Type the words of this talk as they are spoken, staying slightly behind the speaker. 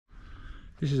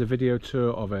This is a video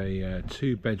tour of a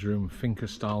two-bedroom finca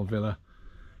style villa,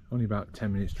 only about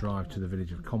 10 minutes drive to the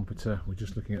village of Cómpeta. We're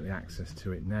just looking at the access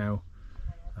to it now,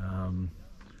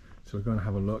 so we're going to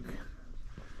have a look.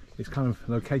 It's kind of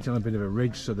located on a bit of a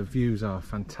ridge, so the views are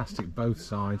fantastic both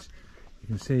sides. You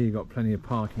can see you've got plenty of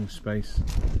parking space.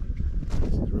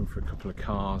 There's room for a couple of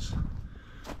cars,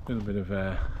 a little bit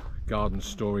of garden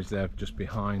storage there just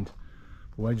behind.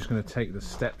 But we're just going to take the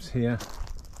steps here,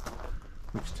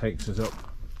 which takes us up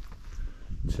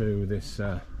to this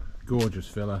gorgeous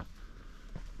villa.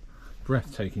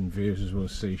 Breathtaking views, as we'll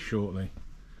see shortly.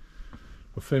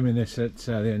 We're filming this at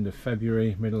the end of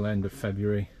February, middle end of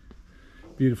February.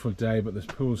 Beautiful day, but there's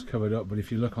pools covered up, but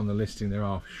if you look on the listing there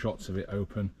are shots of it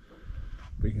open.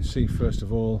 But you can see first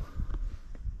of all,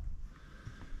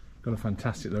 got a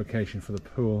fantastic location for the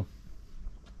pool.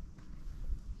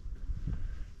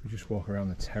 We just walk around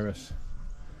the terrace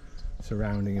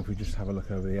surrounding. If we just have a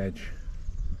look over the edge,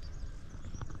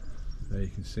 there you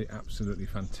can see absolutely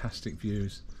fantastic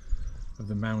views of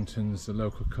the mountains, the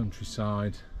local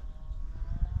countryside.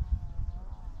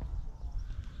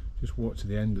 Just walk to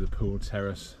the end of the pool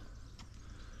terrace.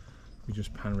 We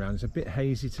just pan around. It's a bit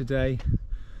hazy today,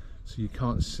 so you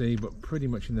can't see, but pretty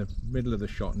much in the middle of the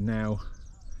shot now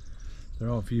there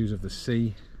are views of the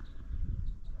sea.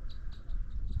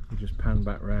 We just pan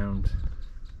back round.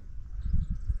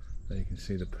 There you can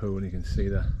see the pool, you can see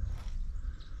the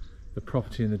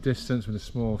property in the distance with a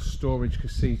small storage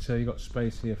casita. You've got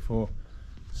space here for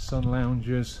sun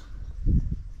loungers.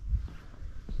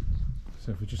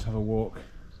 So if we just have a walk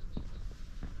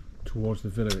towards the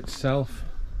villa itself,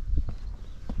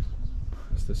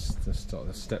 that's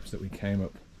the steps that we came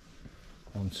up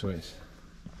onto it.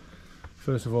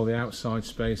 First of all, the outside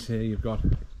space here, you've got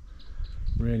a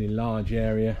really large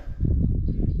area.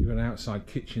 You've got an outside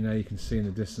kitchen there you can see in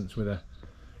the distance with a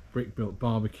brick built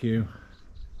barbecue.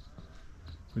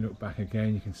 If we look back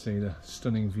again, you can see the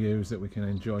stunning views that we can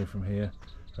enjoy from here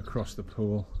across the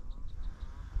pool.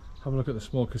 Have a look at the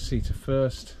small casita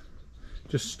first.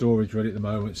 Just storage ready at the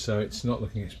moment, so it's not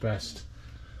looking its best,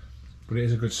 but it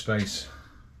is a good space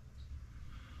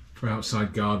for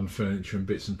outside garden furniture and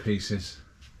bits and pieces.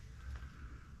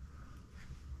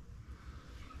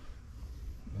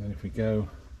 And then if we go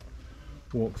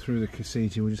walk through the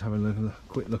casita, we'll just have a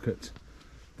quick look at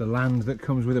the land that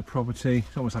comes with a property.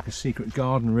 It's almost like a secret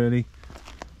garden really.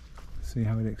 See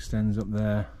how it extends up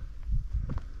there,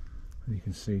 and you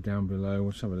can see down below.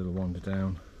 We'll just have a little wander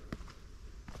down.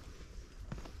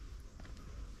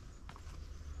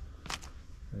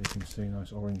 There you can see a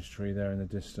nice orange tree there in the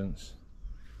distance.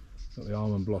 Got the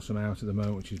almond blossom out at the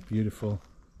moment, which is beautiful,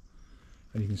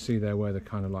 and you can see there where the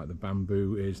kind of like the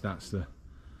bamboo is, that's the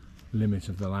limit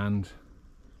of the land.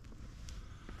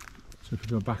 So if we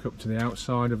go back up to the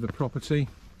outside of the property,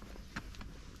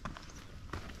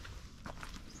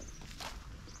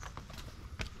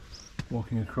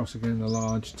 walking across again the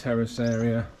large terrace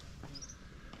area,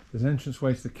 there's an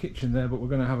entranceway to the kitchen there, but we're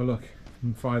going to have a look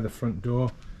via the front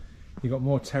door. You've got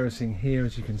more terracing here,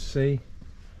 as you can see,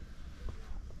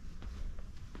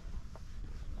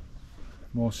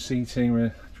 more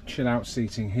seating, chill out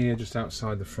seating here just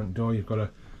outside the front door. You've got a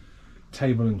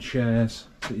table and chairs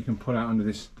that you can put out under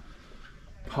this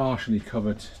partially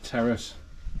covered terrace.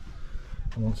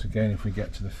 And once again, if we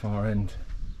get to the far end,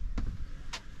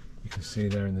 you can see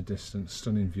there in the distance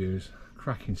stunning views,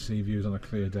 cracking sea views on a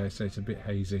clear day. So it's a bit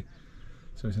hazy,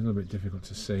 so it's a little bit difficult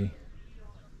to see.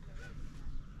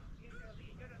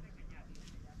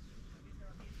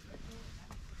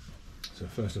 So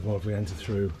first of all, if we enter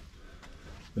through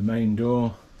the main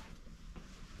door,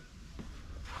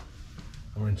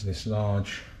 we're into this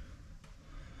large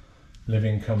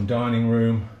living cum dining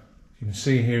room. You can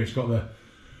see here it's got the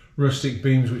rustic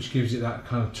beams, which gives it that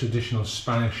kind of traditional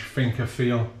Spanish finca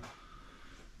feel.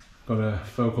 Got a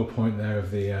focal point there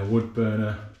of the wood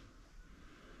burner.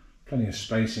 Plenty of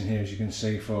space in here, as you can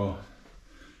see, for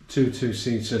two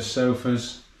two-seater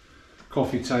sofas,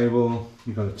 coffee table.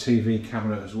 You've got a TV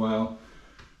cabinet as well.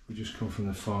 We just come from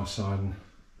the far side and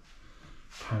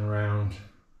pan around.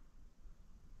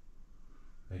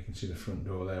 There you can see the front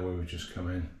door there where we've just come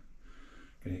in.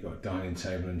 Again, you've got a dining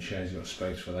table and chairs, you've got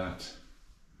space for that.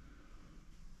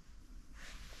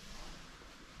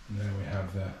 And there we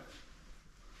have the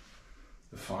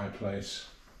fireplace.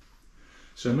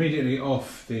 So immediately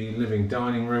off the living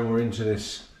dining room, we're into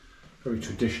this very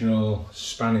traditional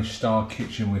Spanish style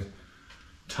kitchen with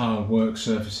tiled work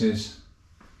surfaces.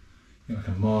 You know, like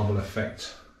a marble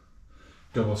effect,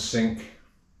 double sink.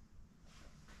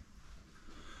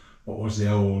 What was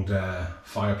the old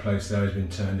fireplace there has been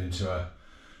turned into a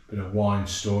bit of wine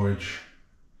storage.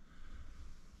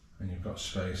 And you've you've got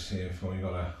space here for, you've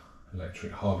got a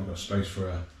electric hob, you've got space for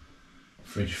a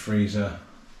fridge freezer.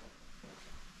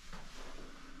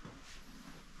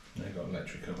 You've got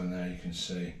electric oven there, you can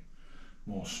see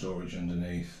more storage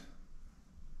underneath.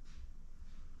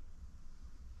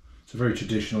 It's a very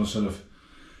traditional sort of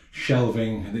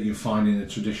shelving that you find in a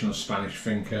traditional Spanish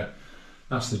finca.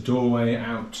 That's the doorway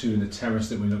out to the terrace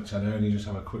that we looked at earlier. Just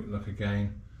have a quick look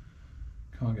again.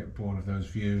 Can't get bored of those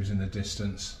views in the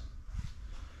distance.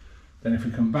 Then if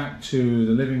we come back to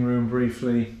the living room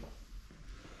briefly,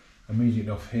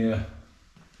 immediately off here,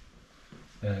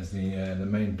 there's the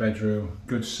main bedroom.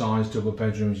 Good size double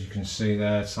bedroom, as you can see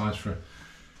there. Size for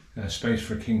space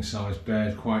for a king size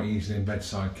bed, quite easily in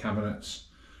bedside cabinets.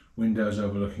 Windows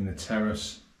overlooking the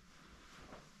terrace,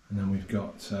 and then we've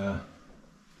got the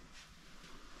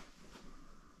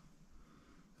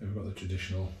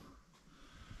traditional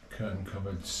curtain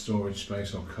covered storage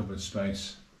space or cupboard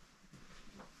space.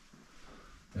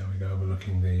 There we go,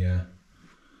 overlooking the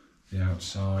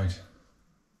outside.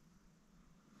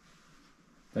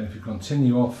 Then if we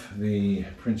continue off the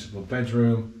principal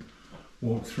bedroom,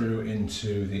 walk through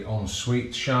into the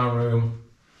ensuite shower room.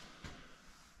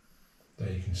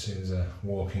 There you can see there's a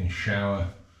walk-in shower.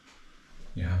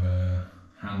 You have a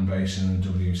hand basin and a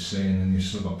WC, and then you've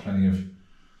still got plenty of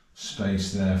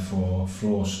space there for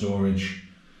floor storage.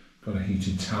 Got a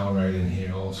heated towel rail in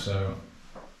here also.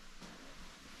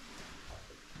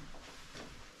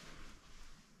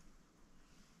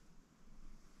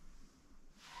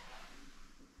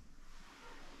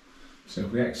 So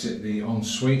if we exit the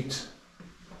ensuite,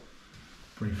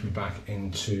 briefly back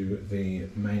into the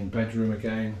main bedroom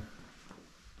again.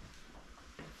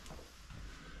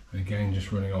 Again,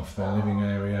 just running off the living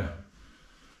area,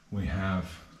 we have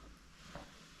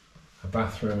a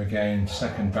bathroom again,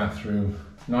 second bathroom,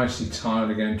 nicely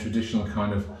tiled again, traditional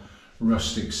kind of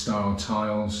rustic style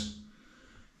tiles.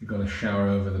 You've got a shower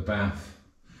over the bath.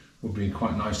 Would be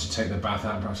quite nice to take the bath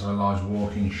out, perhaps have a large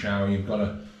walk-in shower. You've got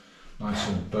a nice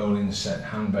sort of bowling set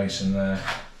hand basin there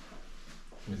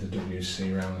with the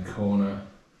WC around the corner.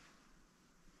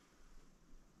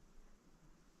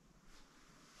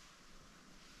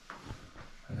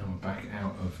 And then we're back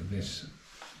out of this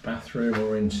bathroom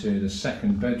or into the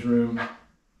second bedroom.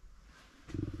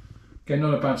 Again,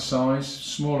 not a bad size,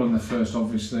 smaller than the first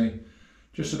obviously.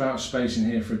 Just about space in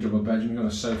here for a double bedroom. You've got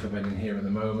a sofa bed in here at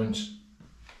the moment.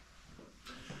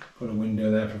 Got a window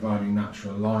there providing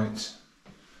natural light.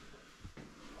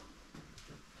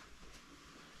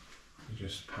 You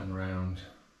just pan round.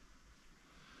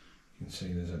 You can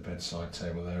see there's a bedside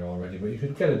table there already, but you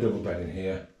could get a double bed in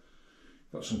here.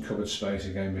 Got some cupboard space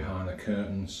again behind the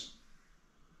curtains.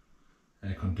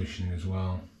 Air conditioning as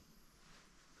well.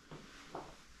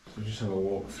 So just have a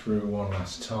walk through one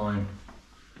last time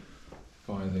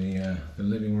by the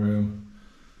living room.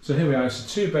 So here we are,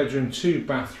 it's a 2-bedroom,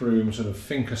 2-bathroom sort of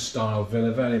finca style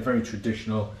villa, very, very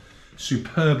traditional,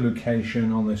 superb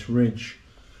location on this ridge,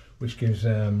 which gives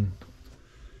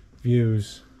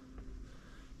views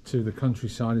to the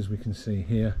countryside, as we can see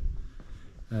here.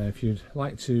 If you'd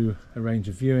like to arrange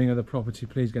a viewing of the property,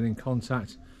 please get in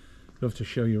contact. Love to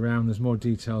show you around. There's more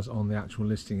details on the actual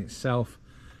listing itself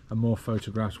and more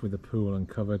photographs with the pool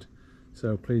uncovered,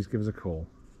 so please give us a call.